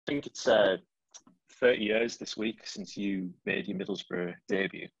think it's 30 years this week since you made your Middlesbrough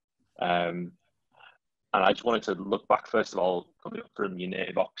debut. And I just wanted to look back, first of all, coming up from your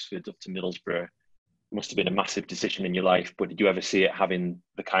native Oxford up to Middlesbrough. Must have been a massive decision in your life, but did you ever see it having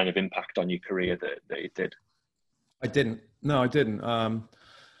the kind of impact on your career that it did? I didn't. No, I didn't.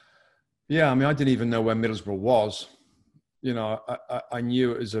 Yeah, I mean, I didn't even know where Middlesbrough was. You know, I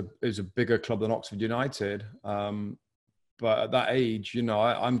knew it was a bigger club than Oxford United. But at that age, you know,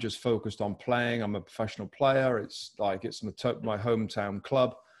 I'm just focused on playing. I'm a professional player. It's my hometown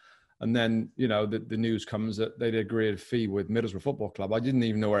club. And then, you know, the news comes that they'd agreed a fee with Middlesbrough Football Club. I didn't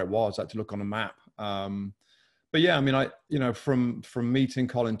even know where it was. I had to look on a map. But yeah, I mean, from meeting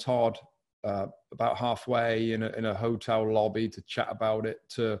Colin Todd about halfway in a hotel lobby to chat about it,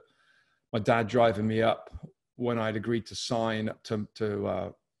 to my dad driving me up when I'd agreed to sign up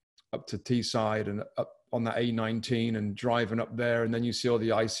to Teesside and up on that A19 and driving up there, and then you see all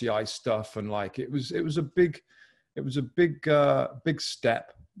the ICI stuff, and like it was a big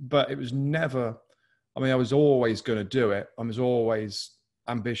step. But it was never, I mean, I was always going to do it. I was always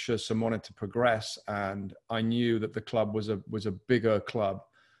ambitious and wanted to progress. And I knew that the club was a bigger club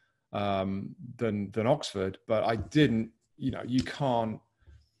than Oxford, but I didn't, you know, you can't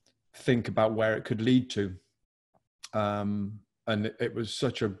think about where it could lead to. And it was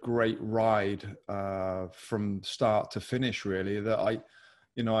such a great ride from start to finish, really, that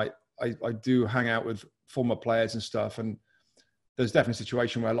I do hang out with former players and stuff, and there's definitely a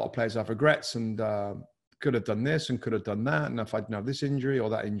situation where a lot of players have regrets and could have done this and could have done that. And if I didn't have this injury or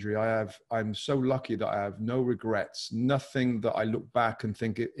that injury, I'm so lucky that I have no regrets, nothing that I look back and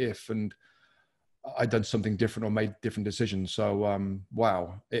think and I'd done something different or made different decisions. So,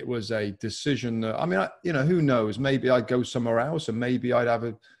 wow, it was a decision that, I mean, who knows, maybe I'd go somewhere else and maybe I'd have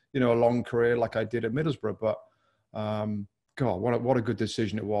a long career like I did at Middlesbrough, but God, what a good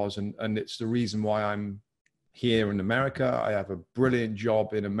decision it was. And it's the reason why I'm here in America. I have a brilliant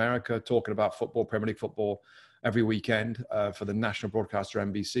job in America talking about football, Premier League football every weekend for the national broadcaster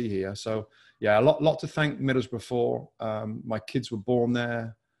NBC here. So yeah, a lot to thank Middlesbrough for. My kids were born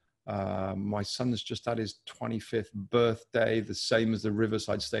there. My son's just had his 25th birthday, the same as the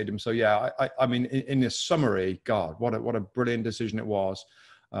Riverside Stadium. So yeah, I mean, in a summary, God, what a brilliant decision it was.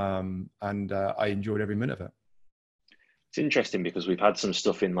 And I enjoyed every minute of it. It's interesting because we've had some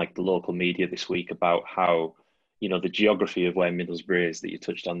stuff in like the local media this week about how, you know, the geography of where Middlesbrough is that you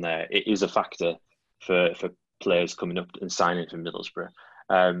touched on there, it is a factor for players coming up and signing for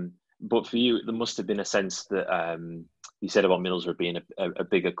Middlesbrough. But for you, there must have been a sense that you said about Middlesbrough being a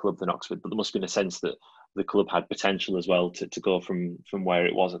bigger club than Oxford, but there must have been a sense that the club had potential as well to go from where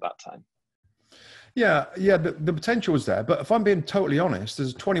it was at that time. Yeah, the potential was there. But if I'm being totally honest,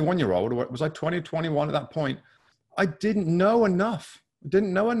 as a 21-year-old, or was I 20, 21 at that point, I didn't know enough. I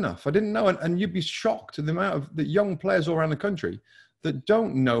didn't know, and you'd be shocked at the amount of the young players all around the country that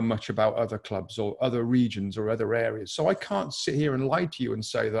don't know much about other clubs or other regions or other areas. So I can't sit here and lie to you and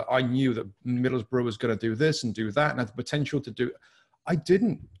say that I knew that Middlesbrough was going to do this and do that and had the potential to do. I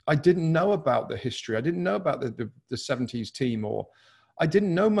didn't know about the history. I didn't know about the 70s team, or I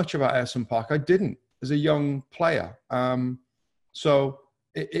didn't know much about Ayresome Park. I didn't as a young player. So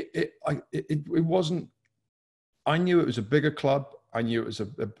it wasn't. I knew it was a bigger club. I knew it was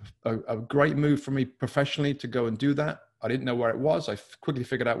a great move for me professionally to go and do that. I didn't know where it was. I quickly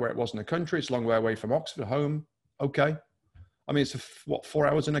figured out where it was in the country. It's a long way away from Oxford, home. Okay. I mean, it's 4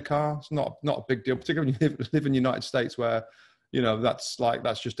 hours in a car. It's not a big deal, particularly when you live in the United States where, you know, that's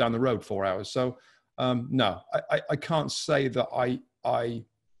just down the road 4 hours. So no, I can't say that I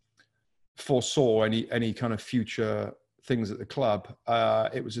foresaw any kind of future things at the club.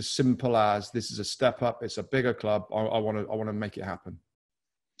 It was as simple as, this is a step up. It's a bigger club. I want to make it happen.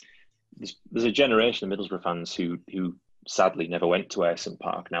 There's a generation of Middlesbrough fans who sadly never went to Ayresome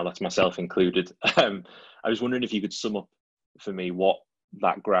Park. Now that's myself included. I was wondering if you could sum up for me what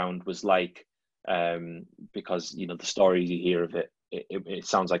that ground was like, because, you know, the stories you hear of it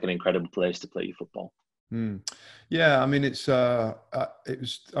sounds like an incredible place to play your football. Yeah, I mean, it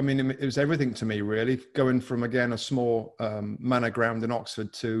was everything to me, really, going from, again, a small manor ground in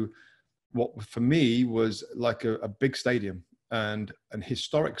Oxford to what for me was like a big stadium and an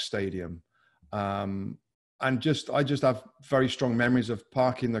historic stadium. And I just have very strong memories of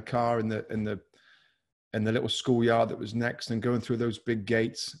parking the car in the little schoolyard that was next and going through those big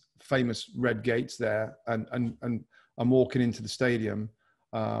gates, famous red gates there, and I'm walking into the stadium.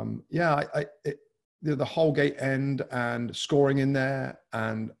 The Holgate end and scoring in there.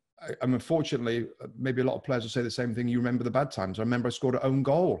 And unfortunately, maybe a lot of players will say the same thing. You remember the bad times. I remember I scored an own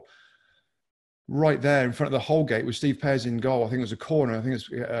goal right there in front of the Holgate with Steve Pears in goal. I think it was a corner. I think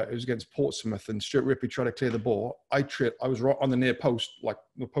it was against Portsmouth, and Stuart Ripley tried to clear the ball. I was right on the near post, like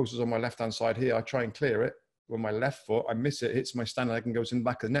the post is on my left-hand side here. I try and clear it with my left foot. I miss it, hits my stand leg and goes in the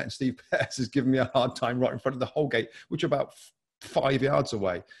back of the net. And Steve Pears is giving me a hard time right in front of the Holgate, which is about 5 yards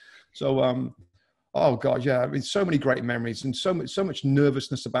away. So, oh God, yeah. I mean, so many great memories and so much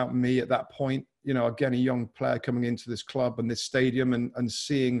nervousness about me at that point. You know, again, a young player coming into this club and this stadium and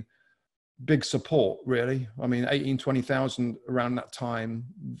seeing big support, really. I mean, 18, 20,000 around that time,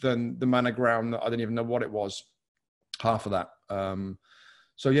 then the manor ground, I didn't even know what it was, half of that.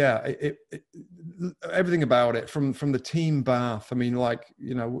 So yeah, everything about it, from the team bath, I mean, like,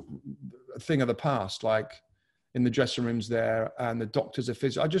 you know, a thing of the past, like in the dressing rooms there, and the doctors are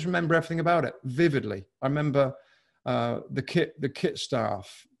physio. I just remember everything about it vividly. I remember the kit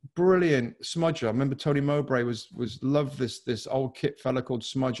staff, brilliant. Smudger, I remember Tony Mowbray was loved this old kit fella called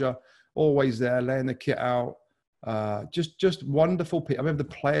Smudger, always there laying the kit out. Just wonderful people. I remember the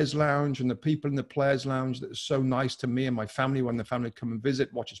players lounge and the people in the players lounge that was so nice to me and my family when the family would come and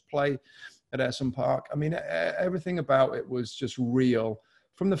visit, watch us play at Ayresome Park. I mean, everything about it was just real.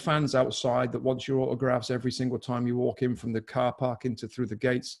 From the fans outside that want your autographs every single time you walk in from the car park through the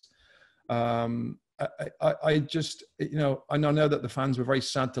gates. I just, you know, and I know that the fans were very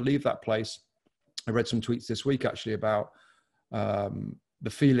sad to leave that place. I read some tweets this week actually about the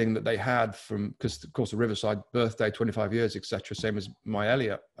feeling that they had because of course the Riverside birthday, 25 years, etc. Same as my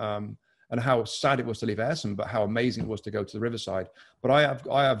Elliot, and how sad it was to leave Ayresome, but how amazing it was to go to the Riverside. But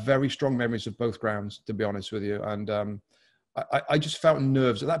I have very strong memories of both grounds, to be honest with you. And I just felt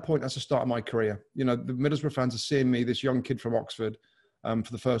nerves at that point. That's the start of my career. You know, the Middlesbrough fans are seeing me, this young kid from Oxford,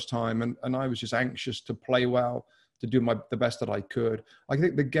 for the first time, and I was just anxious to play well, to do the best that I could. I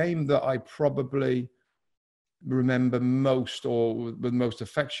think the game that I probably remember most, or with most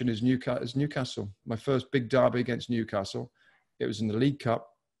affection, is Newcastle. My first big derby against Newcastle. It was in the League Cup.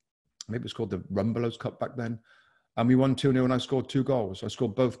 Maybe it was called the Rumbelows Cup back then. And we won 2-0 and I scored 2 goals. I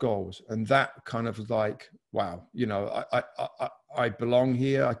scored both goals. And that kind of like, wow, you know, I belong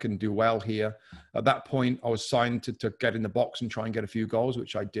here. I can do well here. At that point, I was signed to get in the box and try and get a few goals,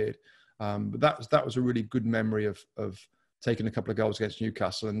 which I did. But that was a really good memory of taking a couple of goals against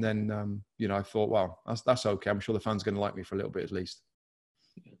Newcastle. And then, you know, I thought, well, that's okay. I'm sure the fans are going to like me for a little bit at least.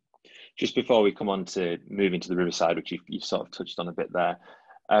 Just before we come on to moving to the Riverside, which you've sort of touched on a bit there,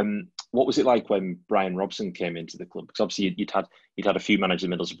 what was it like when Brian Robson came into the club? Because obviously you'd had a few managers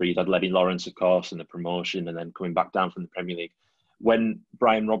in Middlesbrough. You'd had Lenny Lawrence, of course, and the promotion, and then coming back down from the Premier League. When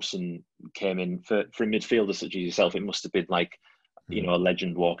Brian Robson came in for a midfielder such as yourself, it must have been like, you know, a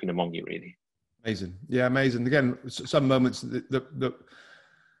legend walking among you, really. Amazing. Yeah, amazing. Again, some moments that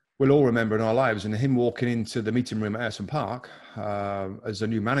we'll all remember in our lives, and him walking into the meeting room at Ayresome Park as a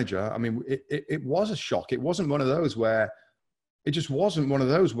new manager. I mean, it was a shock. It wasn't one of those where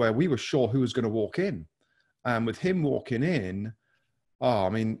we were sure who was going to walk in. And with him walking in, I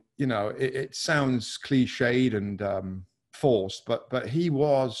mean, you know, it sounds cliched and forced, but he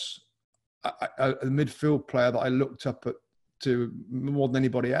was a midfield player that I looked up to more than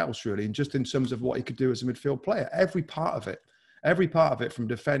anybody else, really, and just in terms of what he could do as a midfield player. Every part of it, from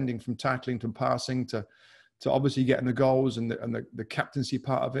defending, from tackling, from passing, to obviously getting the goals and the captaincy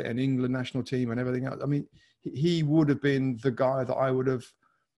part of it, and England national team and everything else. I mean, he would have been the guy that I would have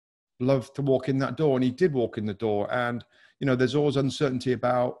loved to walk in that door, and he did walk in the door. And you know, there's always uncertainty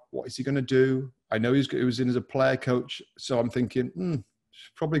about what is he going to do. I know he was in as a player coach, so I'm thinking,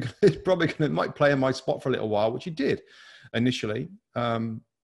 probably might play in my spot for a little while, which he did initially.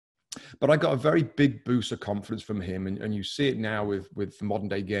 But I got a very big boost of confidence from him, and you see it now with the modern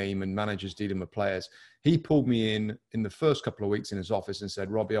day game and managers dealing with players. He pulled me in the first couple of weeks in his office and said,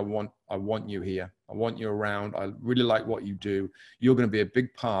 "Robbie, I want you here. I want you around. I really like what you do. You're going to be a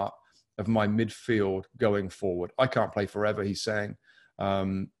big part of my midfield going forward. I can't play forever," he's saying.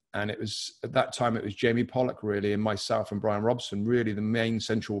 And it was at that time, it was Jamie Pollock really, and myself and Brian Robson, really the main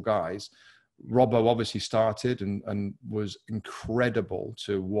central guys. Robbo obviously started and was incredible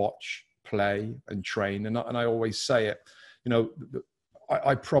to watch, play and train. And I always say it, you know,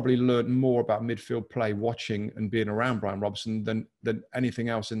 I probably learned more about midfield play watching and being around Brian Robson than anything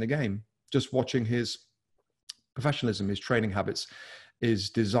else in the game. Just watching his professionalism, his training habits,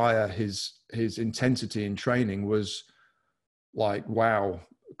 his desire, his intensity in training was like, wow,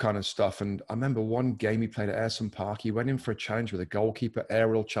 kind of stuff. And I remember one game he played at Ayresome Park, he went in for a challenge with a goalkeeper,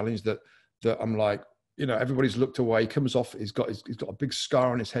 aerial challenge that I'm like, you know, everybody's looked away. He comes off, he's got a big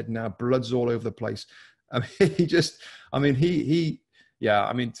scar on his head now, blood's all over the place. I mean, he yeah,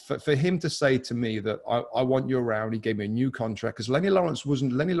 I mean, for him to say to me that I want you around, he gave me a new contract, because Lenny Lawrence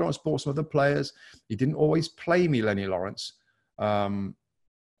bought some other players. He didn't always play me, Lenny Lawrence,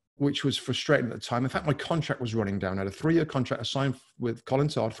 which was frustrating at the time. In fact, my contract was running down. I had a 3-year contract. I signed with Colin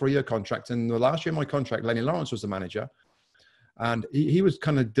Todd, 3-year contract. And the last year of my contract, Lenny Lawrence was the manager. And he was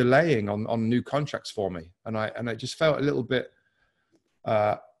kind of delaying on new contracts for me. And I just felt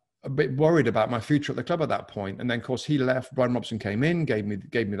a bit worried about my future at the club at that point. And then, of course, he left. Brian Robson came in, gave me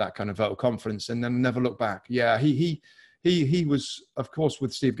that kind of vote of confidence, and then never looked back. Yeah, he was, of course,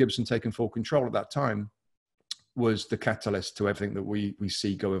 with Steve Gibson taking full control at that time, was the catalyst to everything that we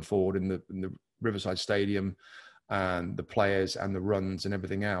see going forward in the Riverside Stadium, and the players and the runs and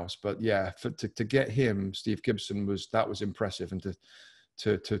everything else. But yeah, to get him, Steve Gibson, was impressive, and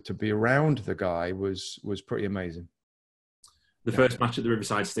to be around the guy was pretty amazing. The first match at the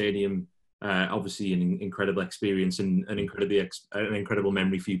Riverside Stadium, obviously an incredible experience and an incredible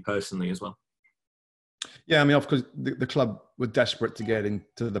memory for you personally as well. Yeah, I mean, of course, the club were desperate to get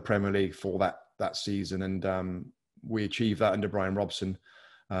into the Premier League for that season, and we achieved that under Brian Robson.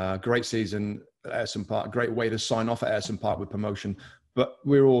 Great season at Ayresome Park, great way to sign off at Ayresome Park with promotion. But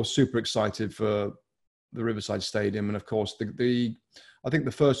we're all super excited for the Riverside Stadium, and of course, I think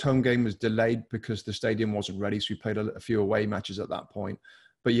the first home game was delayed because the stadium wasn't ready, so we played a few away matches at that point.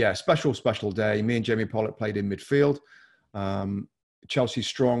 But yeah, special day. Me and Jamie Pollock played in midfield. Chelsea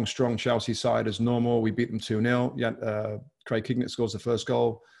strong Chelsea side as normal. We beat them 2-0. Yeah, Craig Hignett scores the first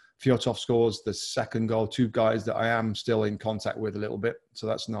goal. Fjotov scores the second goal. 2 guys that I am still in contact with a little bit, so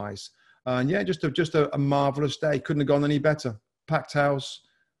that's nice. And yeah, just a marvelous day. Couldn't have gone any better. Packed house.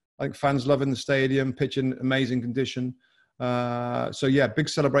 I think fans loving the stadium. Pitch in amazing condition. So yeah, big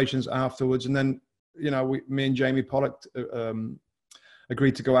celebrations afterwards, and then me and Jamie Pollock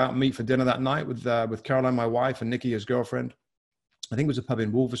agreed to go out and meet for dinner that night with Caroline, my wife, and Nikki, his girlfriend. I think it was a pub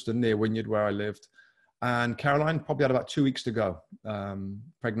in Wolverston near Wynyard where I lived, and Caroline probably had about 2 weeks to go,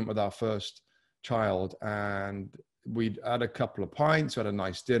 pregnant with our first child, and we'd had a couple of pints, had a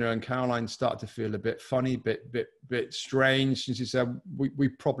nice dinner, and Caroline started to feel a bit funny, bit strange, and she said we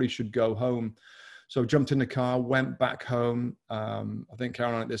probably should go home. So jumped in the car, went back home. I think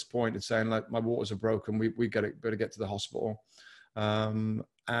Caroline at this point is saying, like, my waters are broken. We better get to the hospital.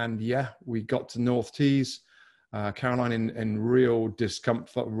 And yeah, we got to North Tees. Caroline in real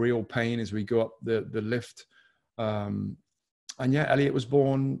discomfort, real pain as we go up the lift. And yeah, Elliot was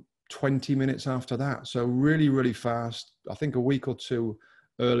born 20 minutes after that. So really, really fast. I think a week or 2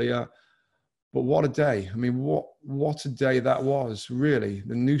 earlier. But what a day. I mean, what a day that was, really.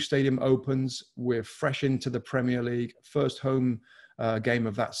 The new stadium opens. We're fresh into the Premier League. First home game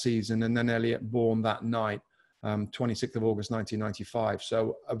of that season. And then Elliot born that night, 26th of August, 1995.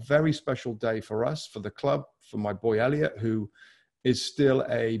 So a very special day for us, for the club, for my boy Elliot, who is still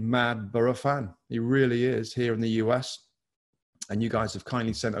a mad Boro fan. He really is, here in the US. And you guys have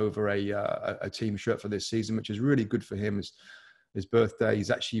kindly sent over a team shirt for this season, which is really good for him. His birthday.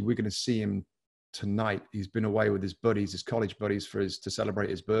 We're going to see him tonight. He's been away with his college buddies to celebrate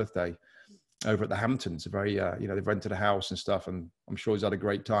his birthday over at the Hamptons. They've rented a house and stuff, and I'm sure he's had a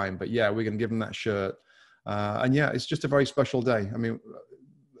great time. But yeah, we're going to give him that shirt. And yeah, it's just a very special day. I mean,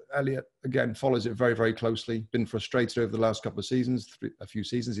 Elliot, again, follows it very, very closely. Been frustrated over the last couple of seasons, a few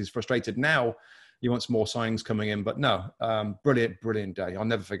seasons. He's frustrated now. He wants more signings coming in. But no, brilliant day. I'll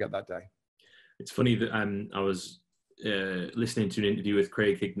never forget that day. It's funny that I was listening to an interview with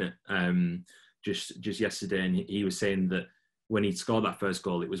Craig Hignett just yesterday, and he was saying that when he scored that first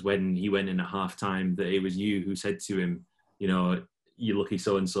goal, it was when he went in at half-time, that it was you who said to him, you're lucky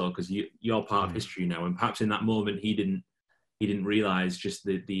so-and-so because you're part of history now. And perhaps in that moment, he didn't realise just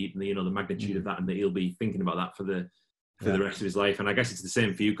the magnitude of that, and that he'll be thinking about that for the rest of his life. And I guess it's the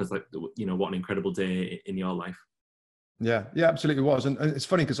same for you, because what an incredible day in your life. Yeah, absolutely was. And it's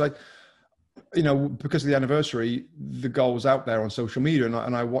funny because because of the anniversary, the goal was out there on social media,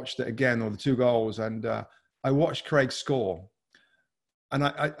 and I watched it again, or the 2 goals, and I watched Craig score. And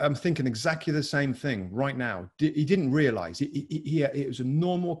I'm thinking exactly the same thing right now. He didn't realise. It was a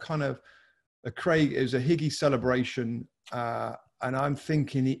normal kind of Craig. It was a Higgy celebration, and I'm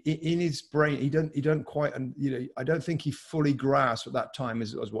thinking in his brain, he don't quite, I don't think he fully grasped at that time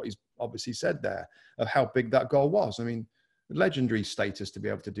as what he's obviously said there, of how big that goal was. I mean, legendary status to be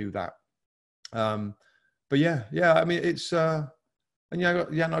able to do that. But yeah. I mean, it's and yeah, I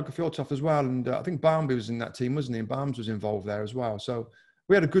got Jan Fjotov as well, and I think Barmby was in that team, wasn't he? And Barnes was involved there as well. So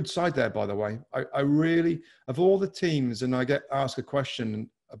we had a good side there, by the way. I really, of all the teams, and I get asked a question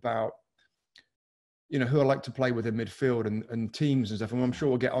about, who I like to play with in midfield and teams and stuff. And I'm sure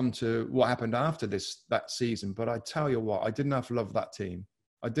we'll get on to what happened after that season. But I tell you what, I didn't have love that team.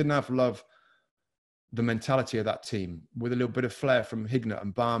 I didn't have love the mentality of that team, with a little bit of flair from Hignett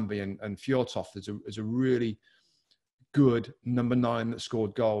and Barmby and Fjortoft as a really good number 9 that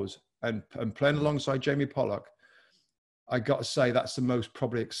scored goals. And playing alongside Jamie Pollock, I got to say that's the most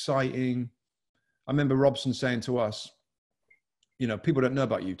probably exciting. I remember Robson saying to us, people don't know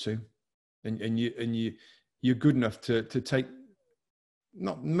about you two. And you're good enough to take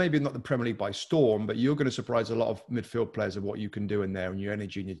maybe not the Premier League by storm, but you're going to surprise a lot of midfield players of what you can do in there and your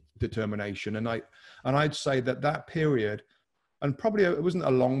energy and your determination. And I'd say that period, and probably it wasn't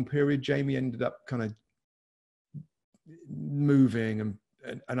a long period. Jamie ended up kind of moving and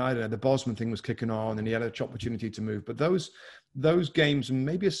I don't know, the Bosman thing was kicking on and he had an opportunity to move. But those games and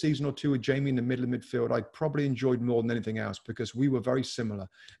maybe a season or two with Jamie in the middle of midfield, I probably enjoyed more than anything else because we were very similar.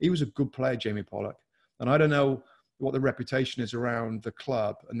 He was a good player, Jamie Pollock. And I don't know what the reputation is around the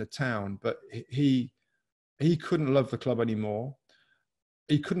club and the town, but he couldn't love the club anymore.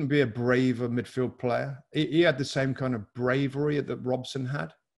 He couldn't be a braver midfield player. He had the same kind of bravery that Robson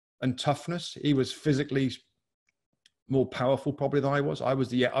had and toughness. He was physically more powerful probably than I was. I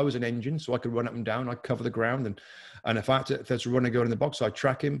was an engine, so I could run up and down. I'd cover the ground, and if there's a runner going in the box, I'd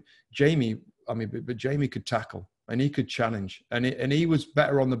track him. But Jamie could tackle and he could challenge, and he was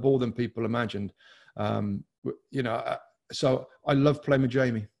better on the ball than people imagined. So I love playing with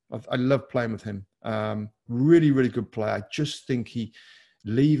Jamie. I love playing with him. Really, really good player. I just think he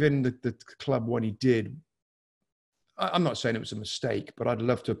leaving the club when he did. I'm not saying it was a mistake, but I'd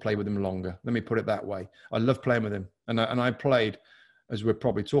love to have played with him longer. Let me put it that way. I love playing with him. And I played, as we'll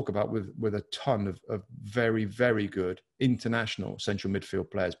probably talk about, with a ton of very, very good international central midfield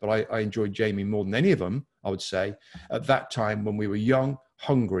players. But I enjoyed Jamie more than any of them, I would say, at that time when we were young,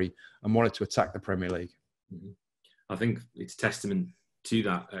 hungry, and wanted to attack the Premier League. I think it's testament to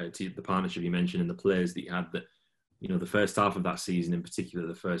that, to the partnership you mentioned and the players that you had, that, the first half of that season, in particular,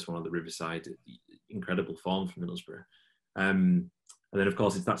 the first one on the Riverside, incredible form for Middlesbrough. And then, of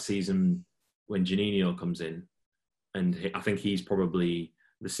course, it's that season when Juninho comes in, and I think he's probably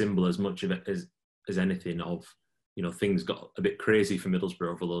the symbol as much of it as anything of, things got a bit crazy for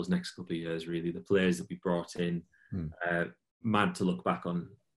Middlesbrough over those next couple of years, really. The players that we brought in, mad to look back on,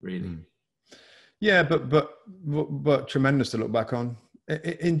 really. Yeah, but tremendous to look back on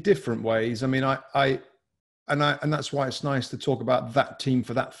in different ways. I mean, and that's why it's nice to talk about that team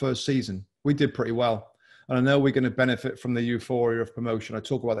for that first season. We did pretty well. And I know we're going to benefit from the euphoria of promotion. I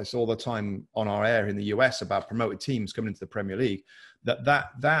talk about this all the time on our air in the US about promoted teams coming into the Premier League.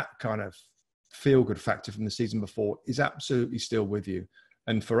 That kind of feel-good factor from the season before is absolutely still with you.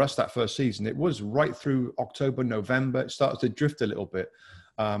 And for us, that first season, it was right through October, November. It started to drift a little bit.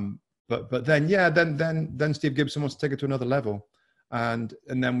 But then Steve Gibson wants to take it to another level. And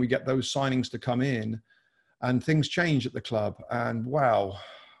then we get those signings to come in. And things change at the club. And wow,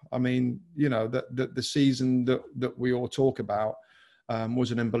 I mean, the season that we all talk about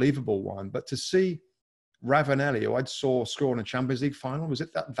was an unbelievable one. But to see Ravanelli, who I'd saw score in a Champions League final, was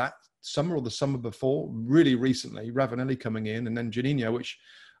it that summer or the summer before? Really recently, Ravanelli coming in, and then Juninho,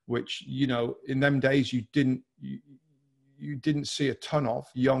 which in them days you didn't see a ton of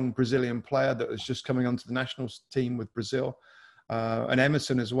young Brazilian player that was just coming onto the national team with Brazil, and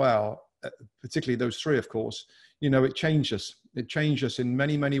Emerson as well. Particularly those three, of course, it changed us. It changed us in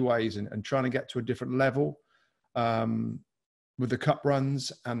many, many ways, and trying to get to a different level with the cup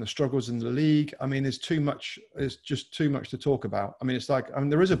runs and the struggles in the league. I mean, there's just too much to talk about. I mean,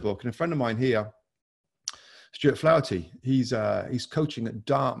 there is a book, and a friend of mine here, Stuart Flaherty, he's coaching at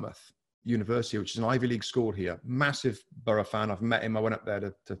Dartmouth University, which is an Ivy League school here. Massive Boro fan. I've met him. I went up there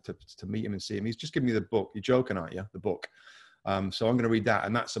to meet him and see him. He's just given me the book. You're joking, aren't you? The book. So I'm going to read that,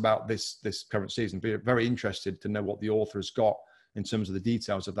 and that's about this current season. Be very interested to know what the author has got in terms of the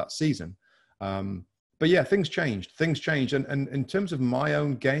details of that season. But yeah, things changed, and in terms of my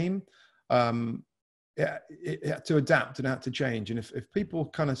own game, it had to adapt and had to change. And if people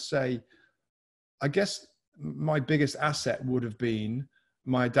kind of say, I guess my biggest asset would have been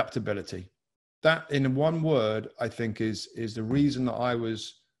my adaptability. That, in one word, I think is the reason that I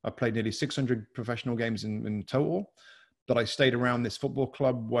played nearly 600 professional games in total. That I stayed around this football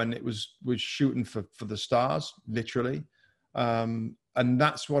club when it was shooting for the stars, literally, and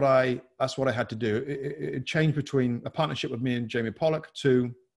that's what I had to do. It changed between a partnership with me and Jamie Pollock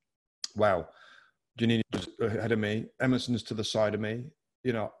to, wow, Juninho's ahead of me, Emerson's to the side of me.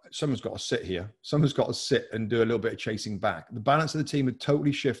 Someone's got to sit here. Someone's got to sit and do a little bit of chasing back. The balance of the team had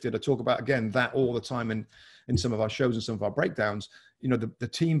totally shifted. I talk about, again, that all the time in some of our shows and some of our breakdowns, you know, the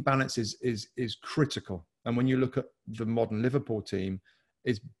team balance is critical. And when you look at the modern Liverpool team,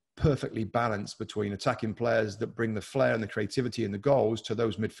 it's perfectly balanced between attacking players that bring the flair and the creativity and the goals to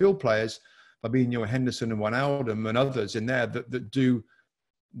those midfield players, Fabinho, Henderson and Wijnaldum and others in there that do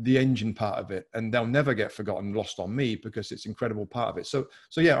the engine part of it. And they'll never get forgotten, lost on me, because it's an incredible part of it. So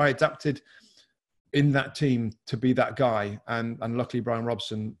yeah, I adapted in that team to be that guy. And luckily Brian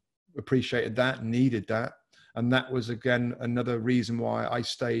Robson appreciated that, needed that. And that was, again, another reason why I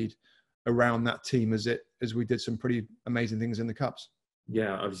stayed around that team as we did some pretty amazing things in the Cups.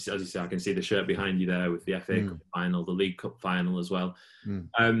 Yeah, obviously, as you say, I can see the shirt behind you there with the FA Cup final, the League Cup final as well.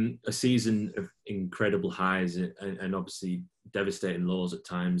 A season of incredible highs and obviously devastating lows at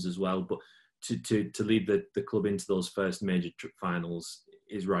times as well. But to lead the club into those first major finals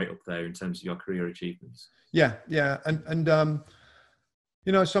is right up there in terms of your career achievements. Yeah, and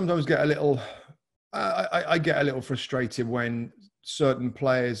you know, sometimes get a little. I get a little frustrated when certain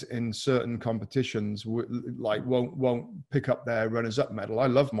players in certain competitions won't pick up their runners-up medal.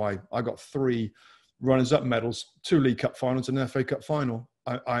 I got 3 runners-up medals, 2 League Cup finals and an FA Cup final.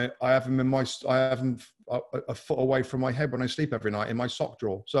 I have them I have them a foot away from my head when I sleep every night in my sock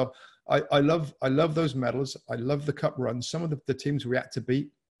drawer. So I love those medals. I love the cup runs. Some of the teams we had to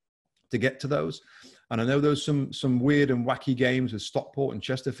beat to get to those. And I know there's some weird and wacky games with Stockport and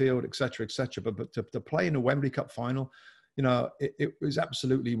Chesterfield, et cetera, but to play in a Wembley Cup final, you know, it was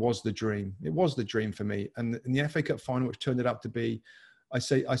absolutely was the dream. It was the dream for me. And in the FA Cup final, which turned it out to be, I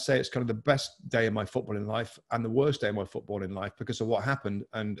say it's kind of the best day of my footballing life and the worst day of my footballing life because of what happened.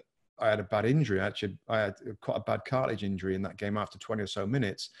 And I had a bad injury. Actually, I had quite a bad cartilage injury in that game after 20 or so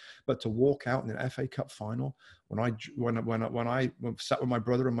minutes. But to walk out in an FA Cup final, when I sat with my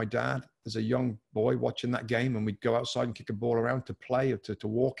brother and my dad as a young boy watching that game, and we'd go outside and kick a ball around to play, or to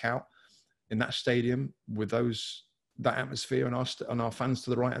walk out in that stadium with that atmosphere and our fans to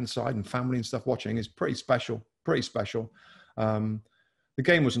the right hand side and family and stuff watching, is pretty special. The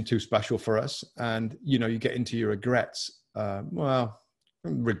game wasn't too special for us, and you know, you get into your regrets.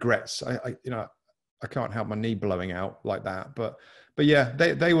 Regrets. I can't help my knee blowing out like that. But yeah,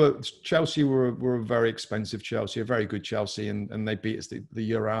 Chelsea were a very expensive Chelsea, a very good Chelsea, and they beat us the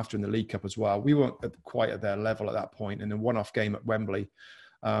year after in the League Cup as well. We weren't quite at their level at that point, and a one-off game at Wembley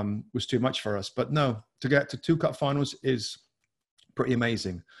was too much for us. But no, to get to 2 cup finals is pretty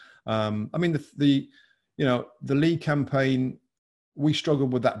amazing. I mean, the league campaign, we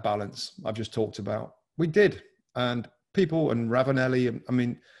struggled with that balance I've just talked about. We did, and people and Ravanelli, I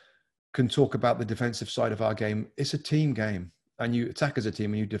mean, can talk about the defensive side of our game. It's a team game, and you attack as a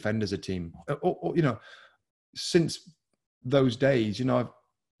team and you defend as a team. You know, since those days, you know,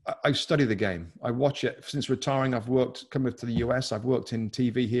 I study the game. I watch it. Since retiring, I've coming to the US, I've worked in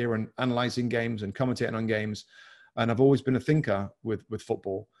TV here and analysing games and commentating on games. And I've always been a thinker with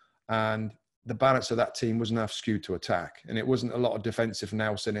football. And the balance of that team was enough skewed to attack. And it wasn't a lot of defensive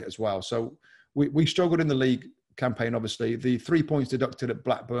nous in it as well. So we struggled in the league campaign, obviously. The 3 points deducted at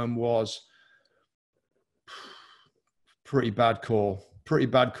Blackburn was pretty bad call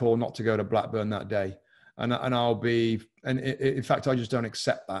not to go to Blackburn that day. And in fact, I just don't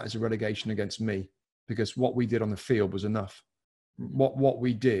accept that as a relegation against me, because what we did on the field was enough. What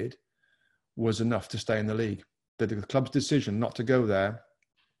we did was enough to stay in the league. The club's decision not to go there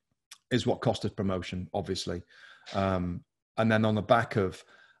is what cost us promotion, obviously. And then on the back of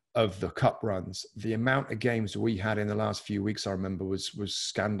the cup runs, the amount of games we had in the last few weeks, I remember, was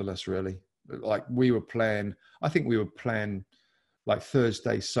scandalous, really. Like I think we were playing like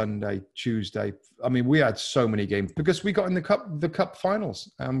Thursday, Sunday, Tuesday. I mean, we had so many games because we got in the cup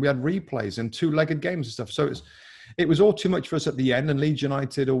finals, and we had replays and 2-legged games and stuff. So it was all too much for us at the end. And Leeds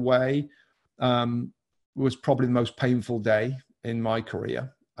United away was probably the most painful day in my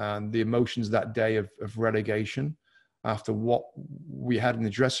career. And the emotions that day of relegation, after what we had in the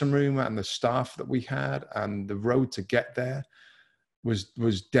dressing room and the staff that we had and the road to get there, was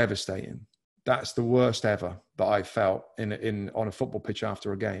devastating. That's the worst ever that I felt on a football pitch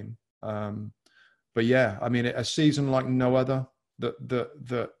after a game. But yeah, I mean, a season like no other.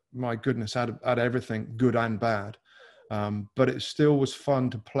 That my goodness had everything, good and bad. But it still was fun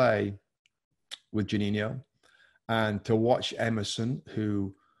to play with Juninho and to watch Emerson,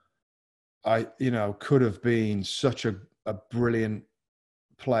 who could have been such a brilliant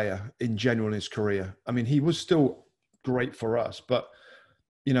player in general in his career. I mean, he was still great for us, but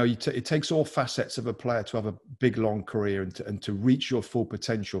you know, it takes all facets of a player to have a big, long career and to reach your full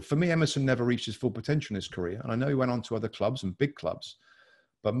potential. For me, Emerson never reached his full potential in his career. And I know he went on to other clubs and big clubs,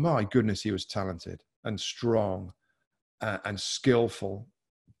 but my goodness, he was talented and strong and skillful.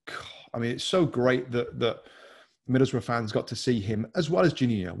 I mean, it's so great that Middlesbrough fans got to see him as well as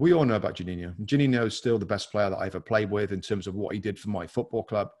Juninho. We all know about Juninho. Juninho is still the best player that I ever played with in terms of what he did for my football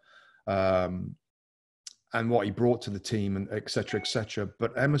club, and what he brought to the team, and et cetera, et cetera.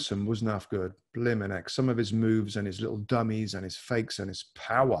 But Emerson wasn't half good. Blimmin' heck. Some of his moves and his little dummies and his fakes and his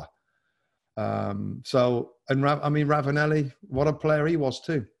power. Ravanelli, what a player he was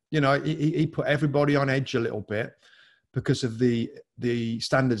too. You know, he put everybody on edge a little bit because of the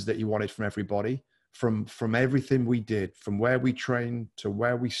standards that he wanted from everybody, from everything we did, from where we trained to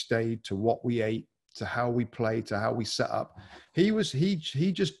where we stayed to what we ate to how we played to how we set up. He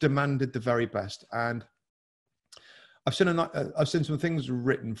just demanded the very best. And I've seen some things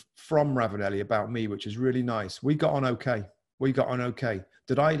written from Ravanelli about me, which is really nice. We got on okay.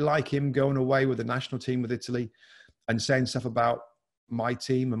 Did I like him going away with the national team with Italy and saying stuff about my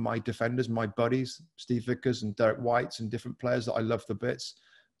team and my defenders, my buddies, Steve Vickers and Derek Whites and different players that I love the bits?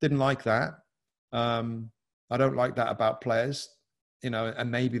 Didn't like that. I don't like that about players, you know, and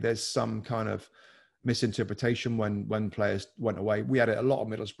maybe there's some kind of misinterpretation when players went away. We had it a lot of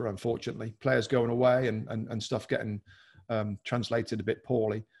Middlesbrough, unfortunately. Players going away and stuff getting translated a bit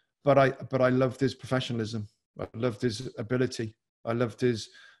poorly. But I loved his professionalism. I loved his ability. I loved his,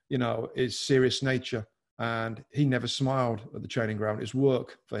 you know, his serious nature. And he never smiled at the training ground. It's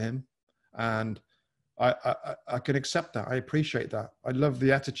work for him. And I can accept that. I appreciate that. I love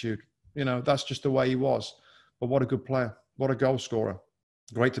the attitude. You know, that's just the way he was. But what a good player. What a goal scorer.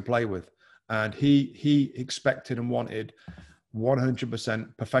 Great to play with. And he expected and wanted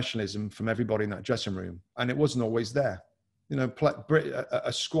 100% professionalism from everybody in that dressing room. And it wasn't always there. You know,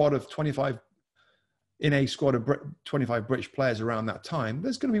 a squad of 25, in a squad of 25 British players around that time,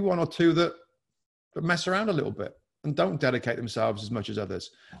 there's going to be one or two that mess around a little bit and don't dedicate themselves as much as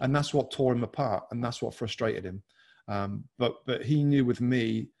others. And that's what tore him apart. And that's what frustrated him. But he knew with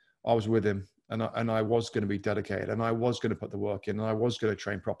me, I was with him. And I was going to be dedicated, and I was going to put the work in, and I was going to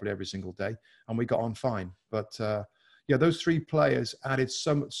train properly every single day, and we got on fine. But yeah, those three players added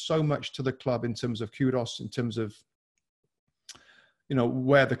so much to the club in terms of kudos, in terms of, you know,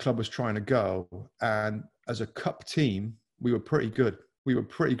 where the club was trying to go. And as a cup team, we were pretty good.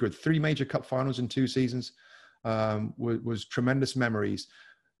 3 major cup finals in 2 seasons was tremendous memories.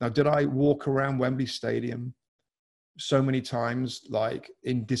 Now, did I walk around Wembley Stadium so many times, like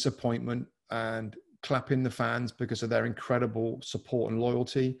in disappointment, and clapping the fans because of their incredible support and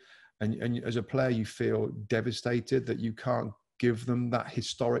loyalty? And as a player, you feel devastated that you can't give them that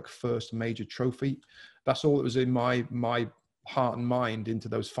historic first major trophy. That's all that was in my heart and mind into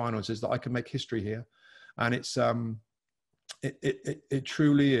those finals, is that I can make history here. And it's it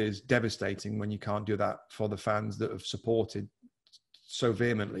truly is devastating when you can't do that for the fans that have supported so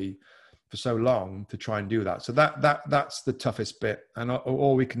vehemently for so long to try and do that. So that's the toughest bit. And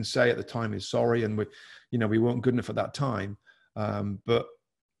all we can say at the time is sorry. And we weren't good enough at that time. But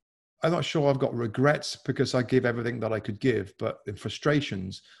I'm not sure I've got regrets because I gave everything that I could give, but the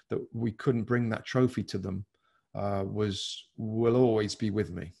frustrations that we couldn't bring that trophy to them will always be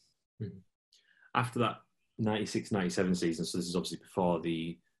with me. After that 96-97 season, so this is obviously before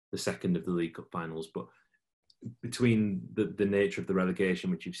the second of the League Cup finals, but between the nature of the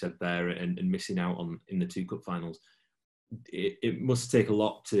relegation, which you've said there, and missing out on in the 2 cup finals, it must take a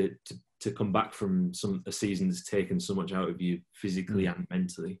lot to come back from a season that's taken so much out of you physically and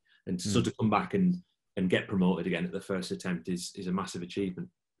mentally, and to sort of come back and get promoted again at the first attempt is a massive achievement.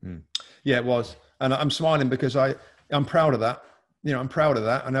 Yeah, it was, and I'm smiling because I'm proud of that. You know, I'm proud of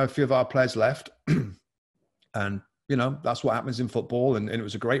that. I know a few of our players left, and you know that's what happens in football, and it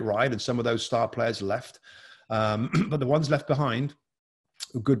was a great ride, and some of those star players left. But the ones left behind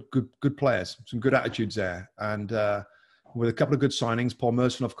were good players, some good attitudes there. And with a couple of good signings, Paul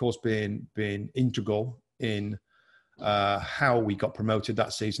Merson, of course, being integral in how we got promoted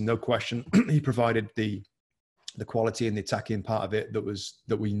that season, no question. He provided the quality and the attacking part of it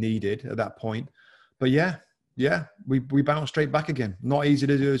that we needed at that point. But yeah, we bounced straight back again. Not easy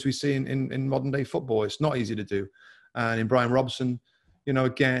to do, as we see in modern day football. It's not easy to do. And in Brian Robson, you know,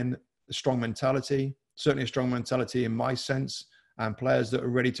 again, a strong mentality. Certainly a strong mentality in my sense, and players that are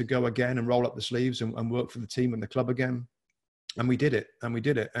ready to go again and roll up the sleeves and work for the team and the club again. And we did it.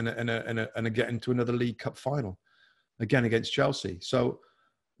 And get into another League Cup final again against Chelsea. So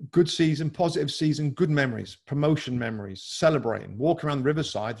good season, positive season, good memories, promotion memories, celebrating, walk around the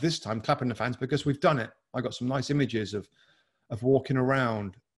Riverside, this time clapping the fans because we've done it. I got some nice images of walking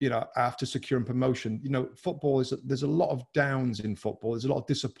around, you know, after securing promotion. You know, football there's a lot of downs in football. There's a lot of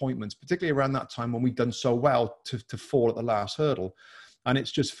disappointments, particularly around that time when we've done so well to fall at the last hurdle. And it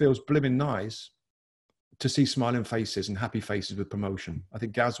just feels blimmin' nice to see smiling faces and happy faces with promotion. I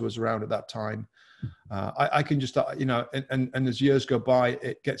think Gaz was around at that time. I can just, and as years go by,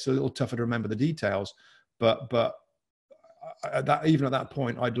 it gets a little tougher to remember the details. But even at that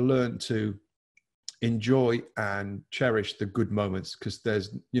point, I'd learned to enjoy and cherish the good moments, because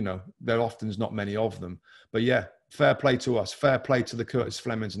there often is not many of them. But yeah, fair play to us, fair play to the Curtis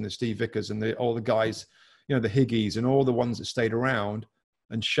Flemings and the Steve Vickers and all the guys, the Higgies and all the ones that stayed around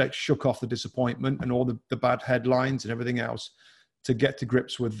and shook off the disappointment and all the bad headlines and everything else to get to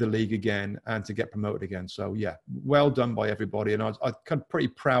grips with the league again and to get promoted again. So yeah, well done by everybody. And I'm kind of pretty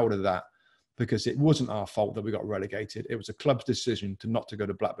proud of that, because it wasn't our fault that we got relegated. It was a club's decision not to go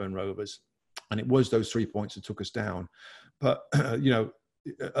to Blackburn Rovers. And it was those 3 points that took us down. But,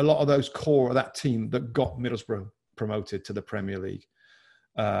 a lot of those core of that team that got Middlesbrough promoted to the Premier League,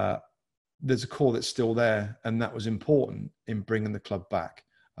 there's a core that's still there. And that was important in bringing the club back.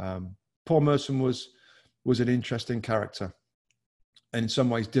 Paul Merson was an interesting character. And in some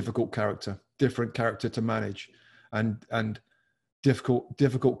ways, difficult character, different character to manage, and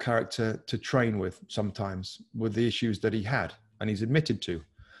difficult character to train with sometimes, with the issues that he had and he's admitted to.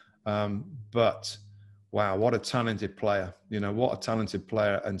 But wow, what a talented player! What a talented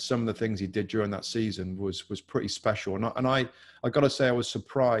player, and some of the things he did during that season was pretty special. And I got to say, I was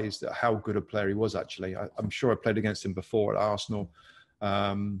surprised at how good a player he was. Actually, I'm sure I played against him before at Arsenal.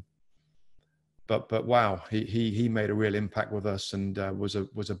 But wow, he made a real impact with us, and was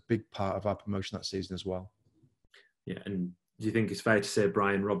a big part of our promotion that season as well. Yeah, and do you think it's fair to say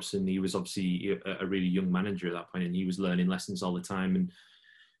Brian Robson, he was obviously a really young manager at that point, and he was learning lessons all the time, and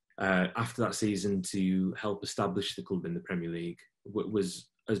after that season to help establish the club in the Premier League was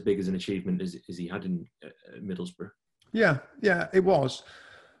as big as an achievement as he had in Middlesbrough? Yeah, it was.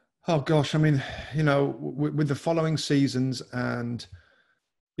 Oh gosh, I mean, with the following seasons and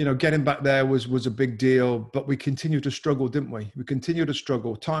getting back there was a big deal, but we continued to struggle, didn't we? We continued to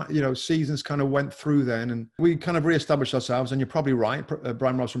struggle. Seasons kind of went through then, and we kind of reestablished ourselves. And you're probably right.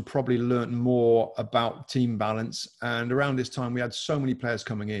 Brian Robson probably learned more about team balance. And around this time, we had so many players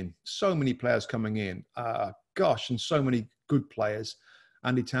coming in. And so many good players.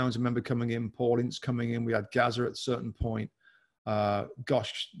 Andy Townsend, remember, coming in. Paul Ince coming in. We had Gaza at a certain point. Hugo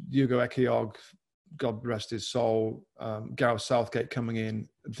Ekiog, God rest his soul, Gareth Southgate coming in,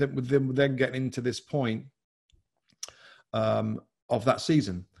 then getting into this point of that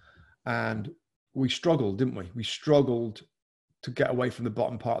season. And we struggled, didn't we? We struggled to get away from the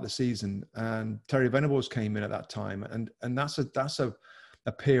bottom part of the season. And Terry Venables came in at that time. And that's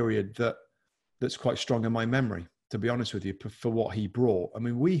a period that's quite strong in my memory, to be honest with you, for what he brought. I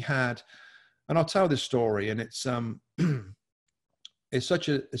mean, we had, and I'll tell this story, and it's such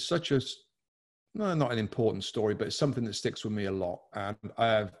a no, not an important story, but it's something that sticks with me a lot. And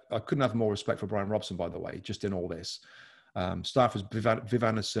I couldn't have more respect for Brian Robson, by the way, just in all this. Staff was Viv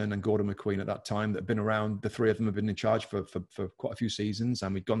Anderson and Gordon McQueen at that time that had been around. The three of them have been in charge for quite a few seasons,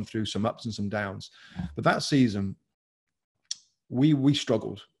 and we'd gone through some ups and some downs. But that season, we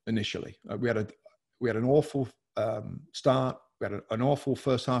struggled initially. We had an awful start. We had an awful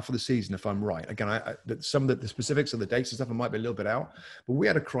first half of the season, if I'm right. Again, some of the specifics of the dates and stuff, I might be a little bit out. But we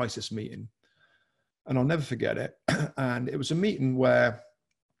had a crisis meeting. And I'll never forget it. And it was a meeting where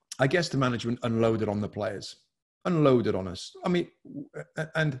I guess the management unloaded on the players, unloaded on us. I mean,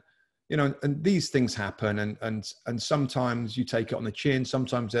 and these things happen, and sometimes you take it on the chin.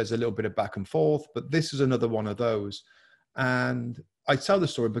 Sometimes there's a little bit of back and forth, but this is another one of those. And I tell the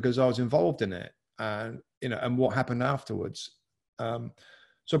story because I was involved in it, and what happened afterwards.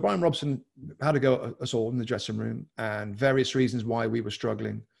 So Brian Robson had to go at us all in the dressing room, and various reasons why we were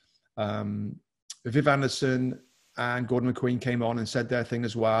struggling. Viv Anderson and Gordon McQueen came on and said their thing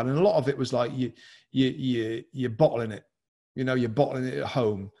as well. And a lot of it was like, you're bottling it. You're bottling it at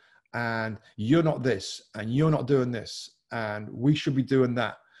home, and you're not this, and you're not doing this, and we should be doing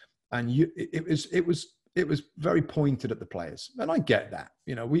that. And it was very pointed at the players. And I get that.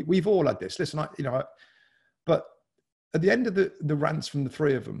 We've all had this. Listen, but at the end of the rants from the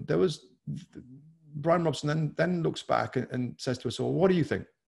three of them, there was Brian Robson then looks back and says to us all, what do you think?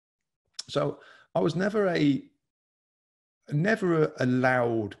 So I was never a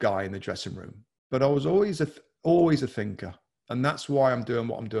loud guy in the dressing room, but I was always a thinker, and that's why I'm doing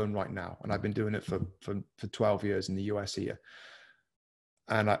what I'm doing right now. And I've been doing it for 12 years in the US here.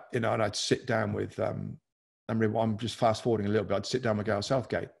 And I'd sit down with I'm just fast forwarding a little bit. I'd sit down with Gareth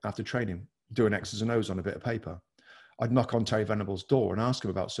Southgate after training, doing X's and O's on a bit of paper. I'd knock on Terry Venables' door and ask him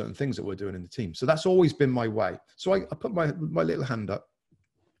about certain things that we're doing in the team. So that's always been my way. So I put my little hand up.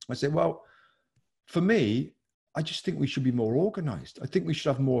 I said, well, for me, I just think we should be more organized. I think we should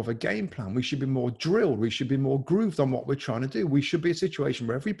have more of a game plan. We should be more drilled. We should be more grooved on what we're trying to do. We should be a situation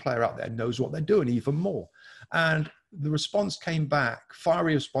where every player out there knows what they're doing even more. And the response came back,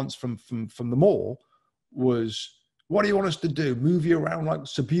 fiery response from them all was, what do you want us to do? Move you around like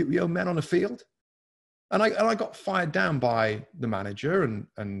Subbuteo men on a field? And I got fired down by the manager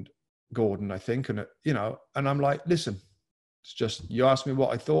and Gordon, I think. And, you know, and I'm like, listen, it's just, you asked me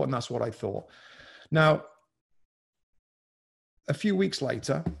what I thought, and that's what I thought. Now, a few weeks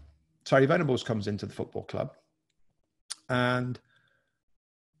later, Terry Venables comes into the football club, and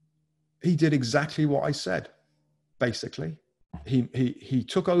he did exactly what I said. Basically, he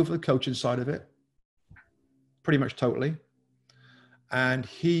took over the coaching side of it, pretty much totally, and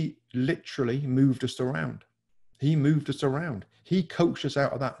he literally moved us around. He moved us around. He coached us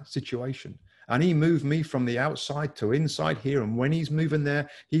out of that situation. And he moved me from the outside to inside here. And when he's moving there,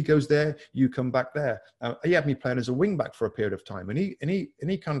 he goes there, you come back there. He had me playing as a wing back for a period of time. And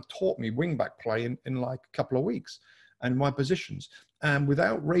he kind of taught me wing back play in like a couple of weeks and my positions. And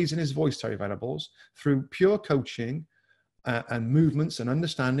without raising his voice, Terry Venables, through pure coaching and movements and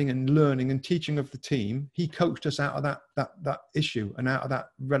understanding and learning and teaching of the team, he coached us out of that issue and out of that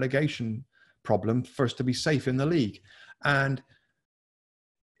relegation problem for us to be safe in the league. And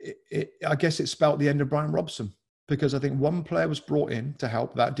I guess it spelt the end of Brian Robson, because I think one player was brought in to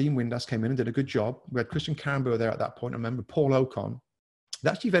help. That Dean Windass came in and did a good job. We had Christian Carambeau there at that point. I remember Paul Ocon.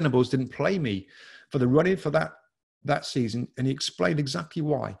 Actually, Venables didn't play me for the run-in for that season, and he explained exactly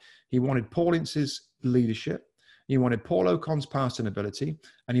why. He wanted Paul Ince's leadership, he wanted Paul Ocon's passing ability,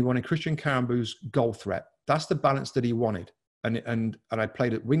 and he wanted Christian Carambeau's goal threat. That's the balance that he wanted. And I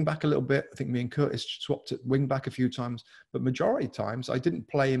played at wing back a little bit. I think me and Curtis swapped at wing back a few times, but majority of times I didn't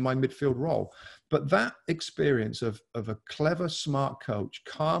play in my midfield role. But that experience of a clever, smart coach,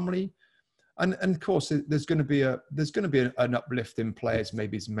 calmly, and of course there's going to be an uplift in players,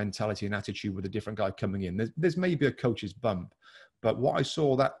 maybe his mentality and attitude with a different guy coming in. There's maybe a coach's bump, but what I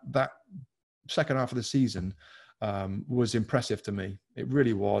saw that second half of the season was impressive to me. It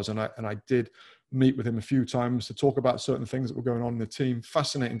really was, and I did meet with him a few times to talk about certain things that were going on in the team.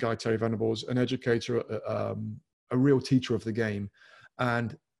 Fascinating guy, Terry Venables, an educator, a real teacher of the game.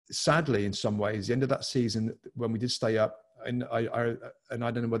 And sadly, in some ways, the end of that season, when we did stay up, and I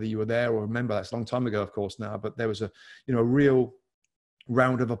don't know whether you were there or remember, that's a long time ago, of course, now, but there was a real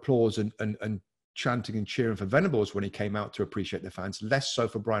round of applause and chanting and cheering for Venables when he came out to appreciate the fans, less so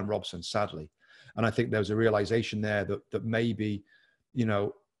for Brian Robson, sadly. And I think there was a realization there that maybe,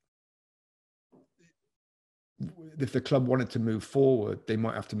 if the club wanted to move forward, they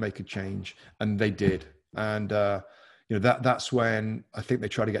might have to make a change, and they did. And that's when I think they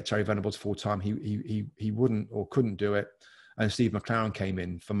tried to get Terry Venables full time. He wouldn't or couldn't do it, and Steve McLaren came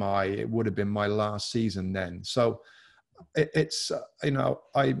in for it would have been my last season then. So it's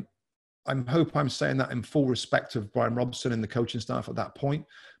I hope I'm saying that in full respect of Brian Robson and the coaching staff at that point,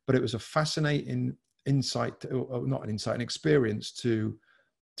 but it was a fascinating insight, or not an insight, an experience to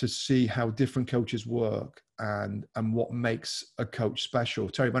see how different coaches work and what makes a coach special.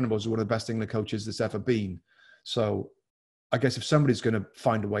 Terry Venables is one of the best England coaches that's ever been. So I guess if somebody's going to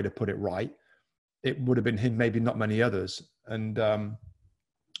find a way to put it right, it would have been him, maybe not many others. And, but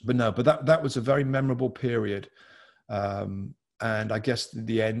that was a very memorable period. And I guess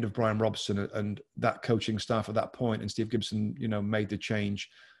the end of Brian Robson and that coaching staff at that point, and Steve Gibson, made the change,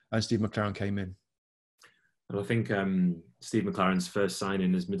 and Steve McLaren came in. And I think Steve McLaren's first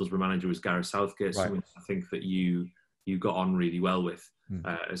signing as Middlesbrough manager was Gareth Southgate, right. Someone I think that you got on really well with,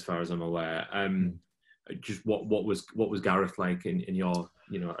 as far as I'm aware. Just what was Gareth like in your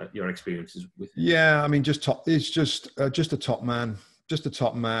your experiences with him? Yeah, I mean, just top. It's just a top man. Just a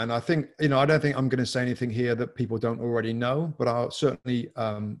top man. I think I don't think I'm going to say anything here that people don't already know, but I'll certainly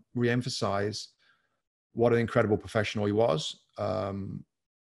re-emphasize what an incredible professional he was. One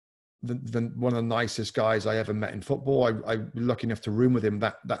of the nicest guys I ever met in football. I was lucky enough to room with him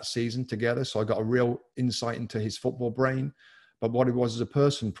that season together, so I got a real insight into his football brain, but what he was as a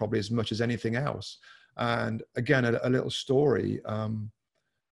person, probably as much as anything else. And again, a little story.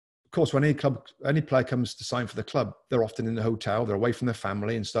 Of course, when any player comes to sign for the club, they're often in the hotel, they're away from their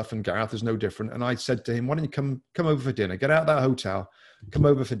family and stuff. And Gareth is no different. And I said to him, "Why don't you come over for dinner? Get out of that hotel, come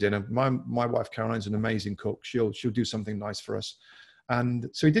over for dinner. My wife Caroline's an amazing cook. She'll do something nice for us." And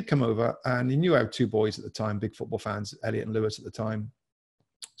so he did come over, and he knew I had two boys at the time, big football fans, Elliot and Lewis at the time.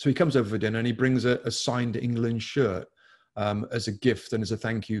 So he comes over for dinner, and he brings a signed England shirt as a gift and as a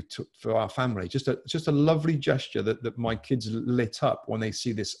thank you for our family. Just a lovely gesture that my kids lit up when they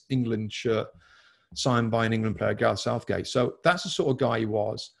see this England shirt signed by an England player, Gareth Southgate. So that's the sort of guy he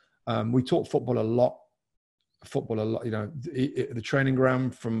was. We talked football a lot. football a lot. You know, the training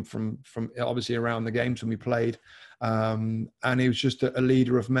ground from obviously around the games when we played, and he was just a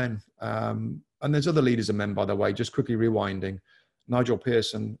leader of men. And there's other leaders of men, by the way. Just quickly rewinding, Nigel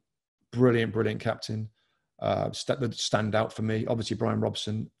Pearson, brilliant captain. That stand out for me. Obviously, Brian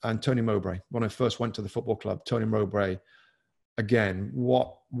Robson and Tony Mowbray. When I first went to the football club, Tony Mowbray, again,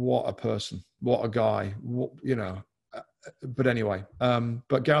 what a person, what a guy, you know. But anyway,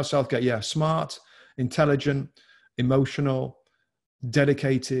 but Gareth Southgate, yeah, smart, intelligent, emotional,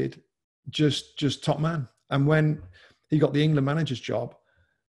 dedicated, just top man. And when he got the England manager's job,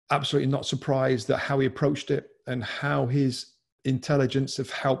 absolutely not surprised at how he approached it and how his intelligence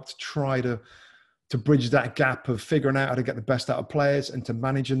have helped try to bridge that gap of figuring out how to get the best out of players and to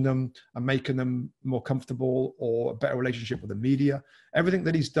managing them and making them more comfortable or a better relationship with the media. Everything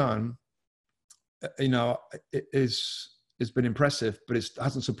that he's done, you know, it's been impressive, but it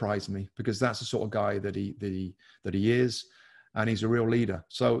hasn't surprised me because that's the sort of guy that he is, and he's a real leader.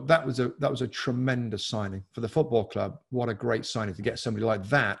 So that was a tremendous signing for the football club. What a great signing to get somebody like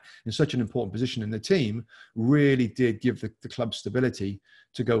that in such an important position in the team. Really did give the club stability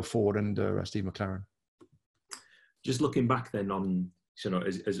to go forward under Steve McLaren. Just looking back then on, you know,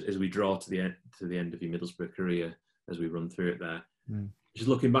 as we draw to the end of your Middlesbrough career, as we run through it there, just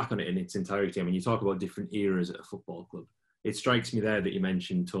looking back on it in its entirety. I mean, you talk about different eras at a football club. It strikes me there that you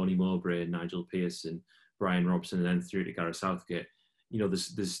mentioned Tony Mowbray, Nigel Pearson, Brian Robson, and then through to Gareth Southgate. You know,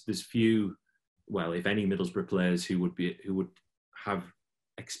 there's few, well, if any, Middlesbrough players who would have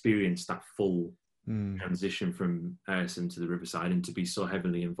experienced that full transition from Ayerson to the Riverside and to be so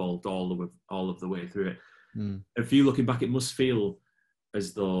heavily involved all of the way through it. If you looking back, it must feel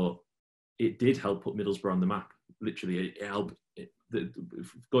as though it did help put Middlesbrough on the map. Literally, it helped.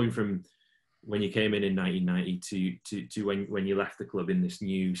 Going from when you came in 1990 to when you left the club in this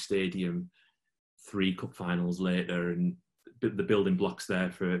new stadium, 3 cup finals later, and the building blocks there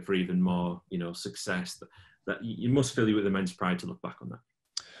for even more, you know, success. That you must fill you with immense pride to look back on that.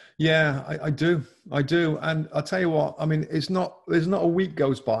 Yeah, I do, and I'll tell you what. I mean, there's not a week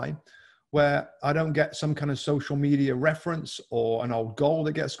goes by where I don't get some kind of social media reference or an old goal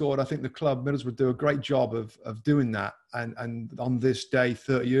that gets scored. I think the club, Middlesbrough, do a great job of doing that. And on this day,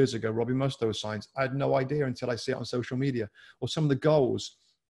 30 years ago, Robbie Mustoe signs. I had no idea until I see it on social media. Or some of the goals,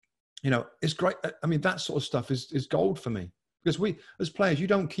 you know, it's great. I mean, that sort of stuff is gold for me. Because we, as players, you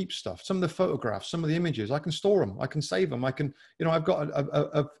don't keep stuff. Some of the photographs, some of the images, I can store them. I can save them. I can, you know, I've got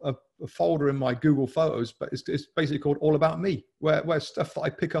a folder in my Google Photos, but it's basically called All About Me, where stuff that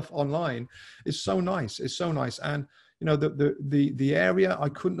I pick up online is so nice. It's so nice. And, you know, the area, I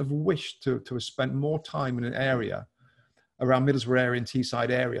couldn't have wished to have spent more time in an area around Middlesbrough area and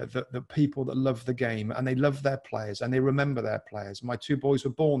Teesside area, the people that love the game and they love their players and they remember their players. My 2 boys were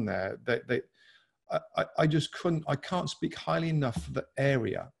born there. I just couldn't. I can't speak highly enough for the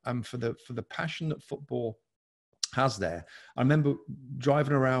area and for the passion that football has there. I remember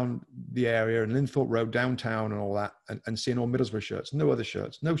driving around the area and Linthorpe Road downtown and all that, and seeing all Middlesbrough shirts, no other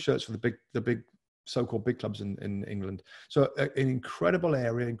shirts, no shirts for the big so-called big clubs in England. So an incredible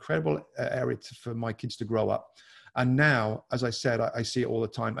area for my kids to grow up. And now, as I said, I see it all the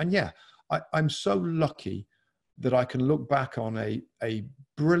time. And yeah, I'm so lucky that I can look back on a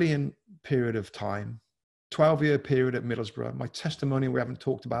brilliant period of time, 12-year period at Middlesbrough. My testimony we haven't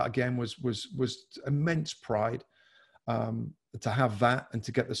talked about again was immense pride to have that and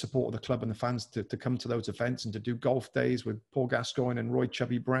to get the support of the club and the fans to come to those events and to do golf days with Paul Gascoigne and Roy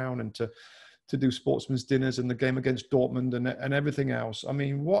Chubby Brown and to do sportsman's dinners and the game against Dortmund and everything else. I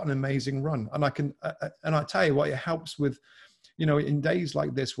mean, what an amazing run. And I tell you what, it helps with, you know, in days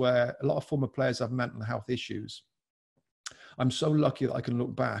like this where a lot of former players have mental health issues. I'm so lucky that I can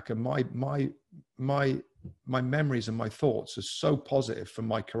look back and my memories and my thoughts are so positive from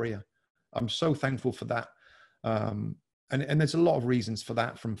my career. I'm so thankful for that. And there's a lot of reasons for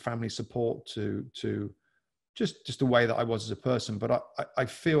that, from family support to just the way that I was as a person. But I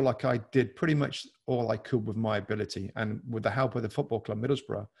feel like I did pretty much all I could with my ability, and with the help of the football club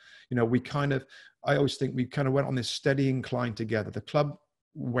Middlesbrough, you know, I always think we kind of went on this steady incline together. The club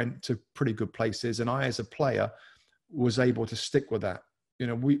went to pretty good places, and I, as a player, was able to stick with that. You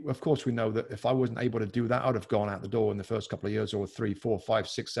know, of course we know that if I wasn't able to do that, I'd have gone out the door in the first couple of years, or 3, 4, 5,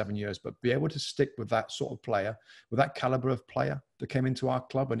 6, 7 years. But be able to stick with that sort of player, with that caliber of player that came into our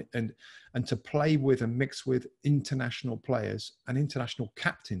club, and to play with and mix with international players and international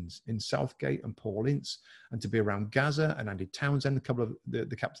captains in Southgate and Paul Ince, and to be around Gaza and Andy Townsend, a couple of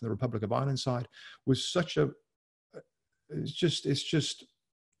the captain of the Republic of Ireland side, was such a, it's just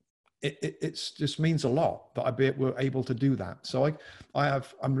it's just means a lot that we're able to do that. So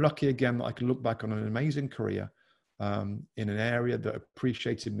I'm lucky again that I can look back on an amazing career in an area that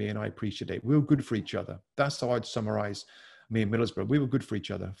appreciated me and I appreciated it. We were good for each other. That's how I'd summarize me and Middlesbrough. We were good for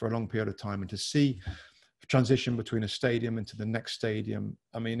each other for a long period of time, and to see transition between a stadium into the next stadium,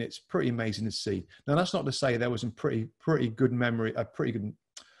 I mean, it's pretty amazing to see. Now, that's not to say there was some pretty good memory,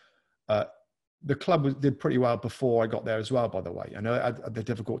 the club did pretty well before I got there as well, by the way. I know I had the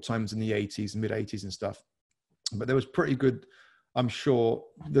difficult times in the 80s and mid-80s and stuff, but there was pretty good. I'm sure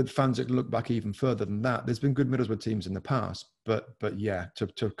the fans that look back even further than that, there's been good Middlesbrough teams in the past, but yeah,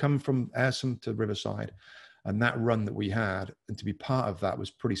 to come from Ayrsham to Riverside and that run that we had, and to be part of that was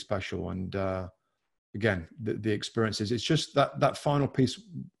pretty special. And again, the experiences, it's just that final piece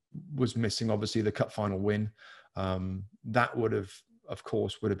was missing. Obviously, the cup final win, that would have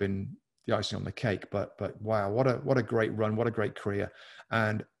been the icing on the cake. But wow, what a great run, what a great career,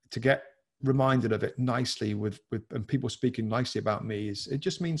 and to get reminded of it nicely with and people speaking nicely about me it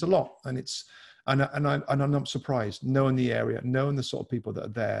just means a lot. And I'm not surprised, knowing the area, knowing the sort of people that are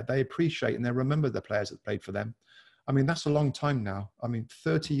there, they appreciate and they remember the players that played for them. I mean, that's a long time now. I mean,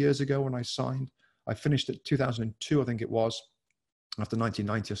 30 years ago when I signed, I finished at 2002, I think it was. After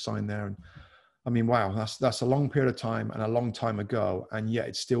 1990, I signed there, and I mean, wow, that's a long period of time and a long time ago, and yet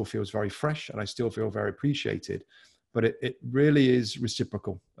it still feels very fresh, and I still feel very appreciated. But it really is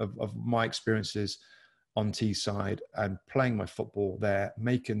reciprocal of my experiences on Teesside and playing my football there,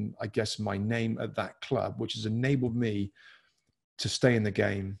 making, I guess, my name at that club, which has enabled me to stay in the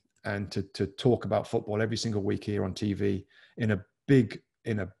game and to talk about football every single week here on TV in a big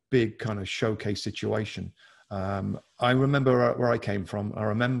kind of showcase situation. I remember where I came from. I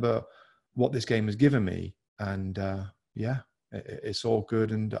remember what this game has given me, and yeah, it's all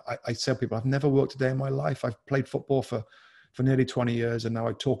good. And I tell people, I've never worked a day in my life. I've played football for nearly 20 years, and now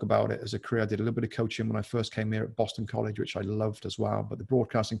I talk about it as a career. I did a little bit of coaching when I first came here at Boston College, which I loved as well, but the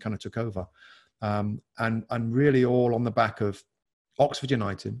broadcasting kind of took over. And really all on the back of Oxford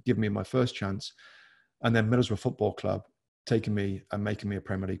United giving me my first chance, and then Middlesbrough Football Club taking me and making me a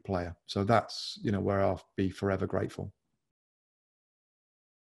Premier League player. So that's, where I'll be forever grateful.